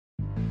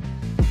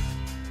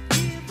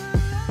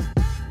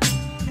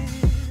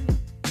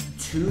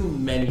too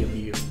many of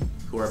you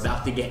who are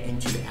about to get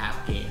into the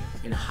app game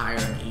and hire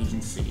an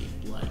agency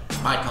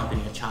like my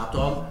company, a Chop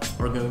Dog,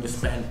 are going to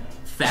spend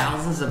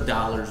thousands of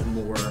dollars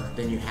more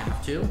than you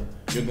have to.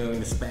 You're going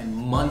to spend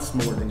months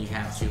more than you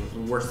have to.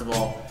 And worst of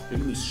all, you're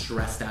going to be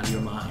stressed out of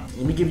your mind.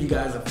 Let me give you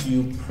guys a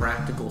few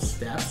practical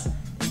steps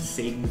and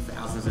save you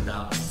thousands of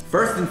dollars.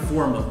 First and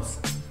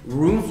foremost,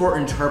 room for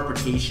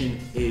interpretation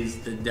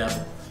is the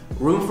devil.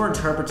 Room for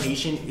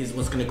interpretation is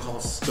what's going to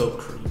cause scope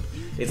creep.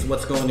 It's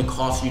what's going to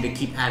cost you to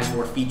keep adding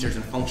more features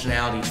and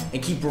functionality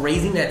and keep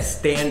raising that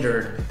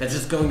standard that's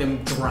just going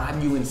to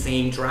drive you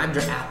insane, drive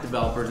your app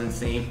developers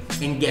insane,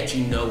 and get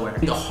you nowhere.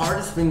 The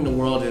hardest thing in the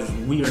world is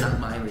we are not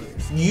mind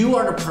readers. You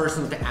are the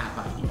person with the app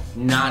idea,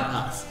 not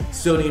us.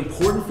 So the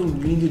important thing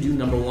you need to do,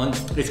 number one,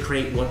 is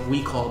create what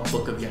we call a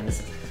book of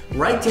Genesis.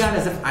 Write down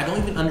as if I don't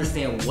even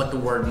understand what the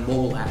word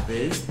mobile app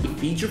is,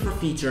 feature for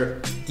feature,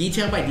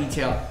 detail by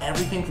detail,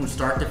 everything from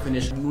start to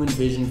finish you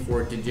envision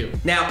for it to do.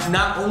 Now,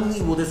 not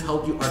only will this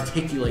help you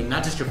articulate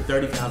not just your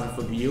 30,000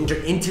 foot view,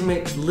 your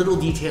intimate little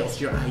details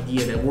to your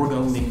idea that we're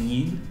going to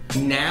need,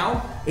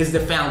 now is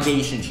the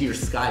foundation to your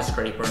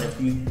skyscraper. And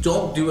if you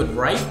don't do it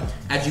right,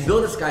 as you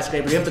build a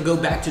skyscraper, you have to go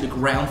back to the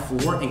ground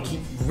floor and keep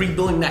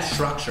rebuilding that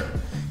structure.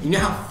 You know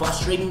how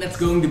frustrating that's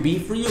going to be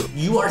for you?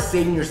 You are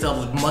saving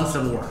yourselves months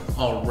of work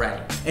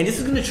already. And this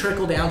is gonna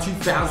trickle down to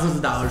thousands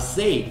of dollars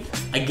saved.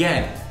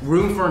 Again,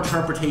 room for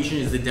interpretation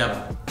is the devil.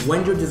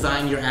 When you're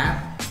designing your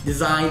app,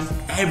 design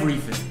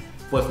everything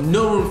with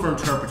no room for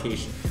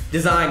interpretation.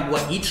 Design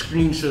what each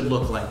screen should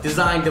look like.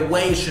 Design the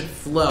way it should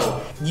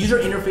flow. User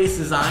interface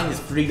design is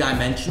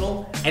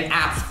 3-dimensional and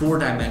apps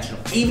 4-dimensional.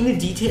 Even the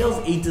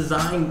details a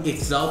design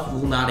itself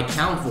will not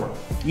account for.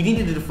 You need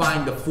to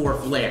define the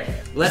fourth layer.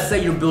 Let's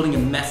say you're building a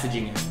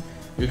messaging app.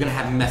 You're gonna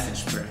have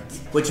message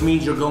threads, which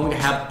means you're going to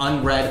have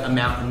unread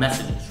amount of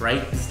messages,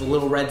 right? It's the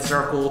little red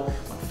circle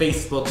on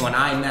Facebook, on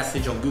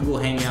iMessage, on Google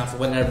Hangouts,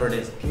 whatever it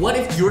is. What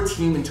if your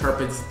team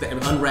interprets the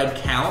unread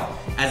count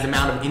as the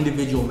amount of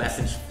individual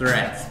message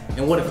threads?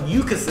 And what if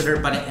you consider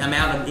it by the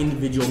amount of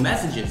individual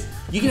messages?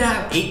 You can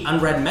have 8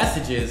 unread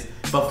messages,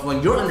 but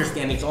when your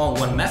understanding it's all in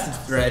one message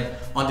thread,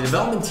 on the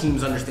development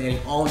team's understanding,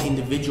 all in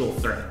individual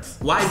threads.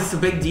 Why is this a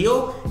big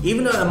deal?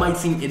 Even though it might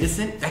seem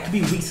innocent, that could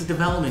be weeks of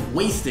development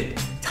wasted,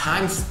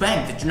 time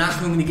spent that you're not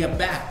going to get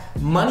back,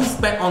 money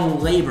spent on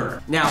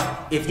labor.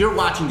 Now, if you're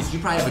watching this, you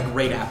probably have a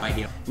great app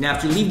idea. Now,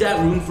 if you leave that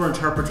room for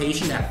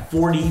interpretation, that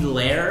 4D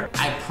layer,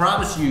 I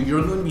promise you,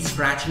 you're going to be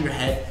scratching your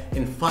head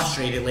and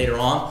frustrated later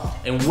on.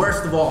 And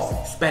worst of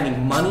all,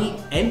 spending money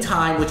and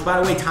time, which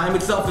by the way, time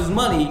itself is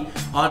money,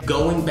 on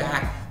going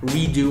back,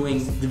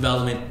 redoing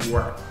development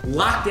work.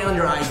 Lock down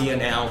your idea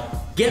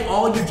now, get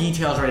all your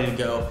details ready to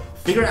go,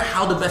 figure out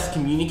how to best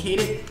communicate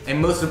it,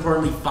 and most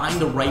importantly, find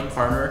the right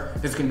partner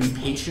that's gonna be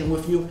patient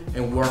with you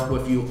and work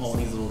with you all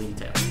these little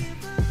details.